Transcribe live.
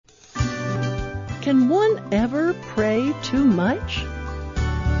Can one ever pray too much?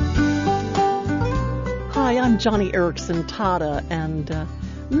 Hi, I'm Joni Eareckson Tada, and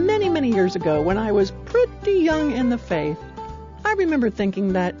many, many years ago, when I was pretty young in the faith, I remember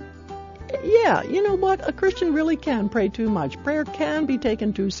thinking that, yeah, you know what, a Christian really can pray too much. Prayer can be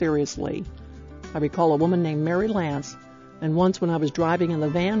taken too seriously. I recall a woman named Mary Lance, and once when I was driving in the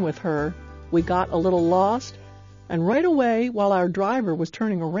van with her, we got a little lost, and right away, while our driver was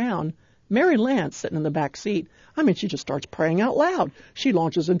turning around, Mary Lance, sitting in the back seat, she just starts praying out loud. She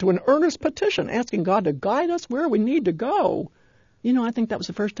launches into an earnest petition, asking God to guide us where we need to go. I think that was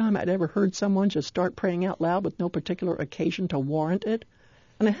the first time I'd ever heard someone just start praying out loud with no particular occasion to warrant it.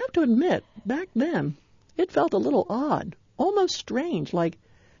 And I have to admit, back then, it felt a little odd, almost strange, like,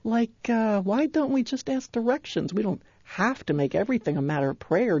 why don't we just ask directions? We don't have to make everything a matter of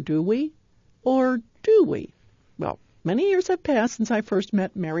prayer, do we? Or do we? Well, many years have passed since I first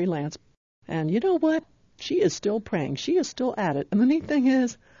met Mary Lance. And you know what? She is still praying. She is still at it. And the neat thing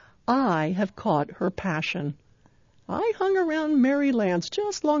is, I have caught her passion. I hung around Mary Lance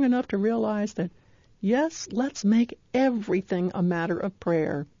just long enough to realize that, yes, let's make everything a matter of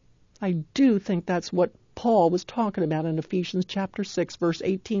prayer. I do think that's what Paul was talking about in Ephesians chapter 6, verse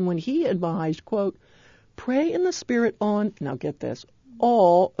 18, when he advised, quote, pray in the Spirit on, now get this,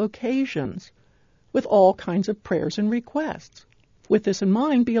 all occasions, with all kinds of prayers and requests. With this in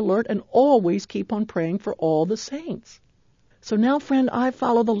mind, be alert and always keep on praying for all the saints. So now, friend, I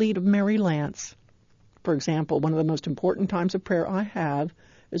follow the lead of Mary Lance. For example, one of the most important times of prayer I have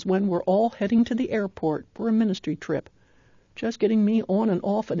is when we're all heading to the airport for a ministry trip. Just getting me on and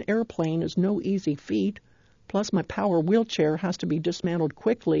off an airplane is no easy feat. Plus, my power wheelchair has to be dismantled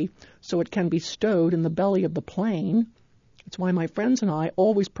quickly so it can be stowed in the belly of the plane. It's why my friends and I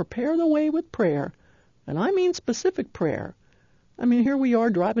always prepare the way with prayer. And I mean specific prayer. Here we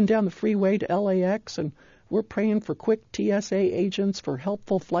are driving down the freeway to LAX, and we're praying for quick TSA agents, for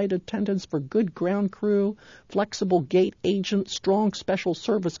helpful flight attendants, for good ground crew, flexible gate agents, strong special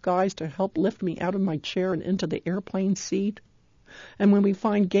service guys to help lift me out of my chair and into the airplane seat. And when we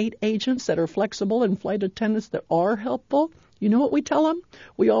find gate agents that are flexible and flight attendants that are helpful, you know what we tell them?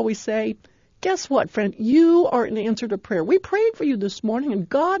 We always say, guess what, friend? You are an answer to prayer. We prayed for you this morning, and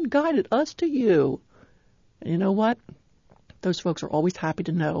God guided us to you. And you know what? Those folks are always happy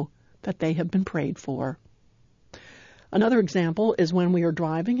to know that they have been prayed for. Another example is when we are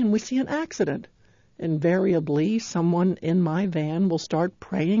driving and we see an accident. Invariably, someone in my van will start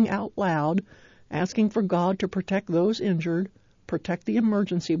praying out loud, asking for God to protect those injured, protect the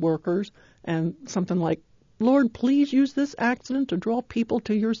emergency workers, and something like, Lord, please use this accident to draw people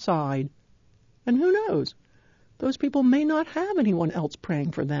to your side. And who knows? Those people may not have anyone else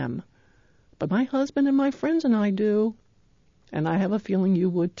praying for them. But my husband and my friends and I do. And I have a feeling you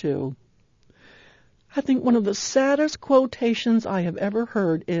would too. I think one of the saddest quotations I have ever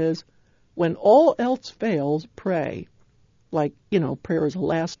heard is, when all else fails, pray. Like, prayer is a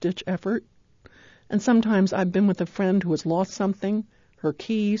last-ditch effort. And sometimes I've been with a friend who has lost something, her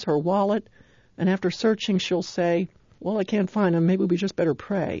keys, her wallet, and after searching she'll say, well, I can't find them, maybe we just better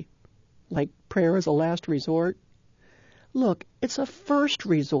pray. Like prayer is a last resort. Look, it's a first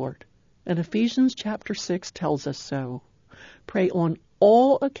resort, and Ephesians chapter 6 tells us so. Pray on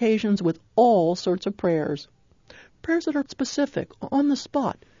all occasions with all sorts of prayers. Prayers that are specific, on the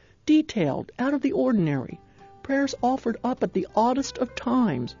spot, detailed, out of the ordinary. Prayers offered up at the oddest of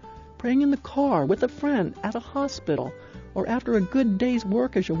times. Praying in the car, with a friend, at a hospital, or after a good day's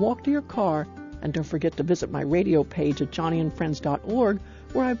work as you walk to your car. And don't forget to visit my radio page at johnnyandfriends.org,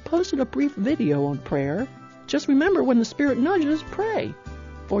 where I've posted a brief video on prayer. Just remember, when the Spirit nudges, pray.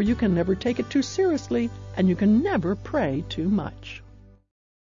 For you can never take it too seriously, and you can never pray too much.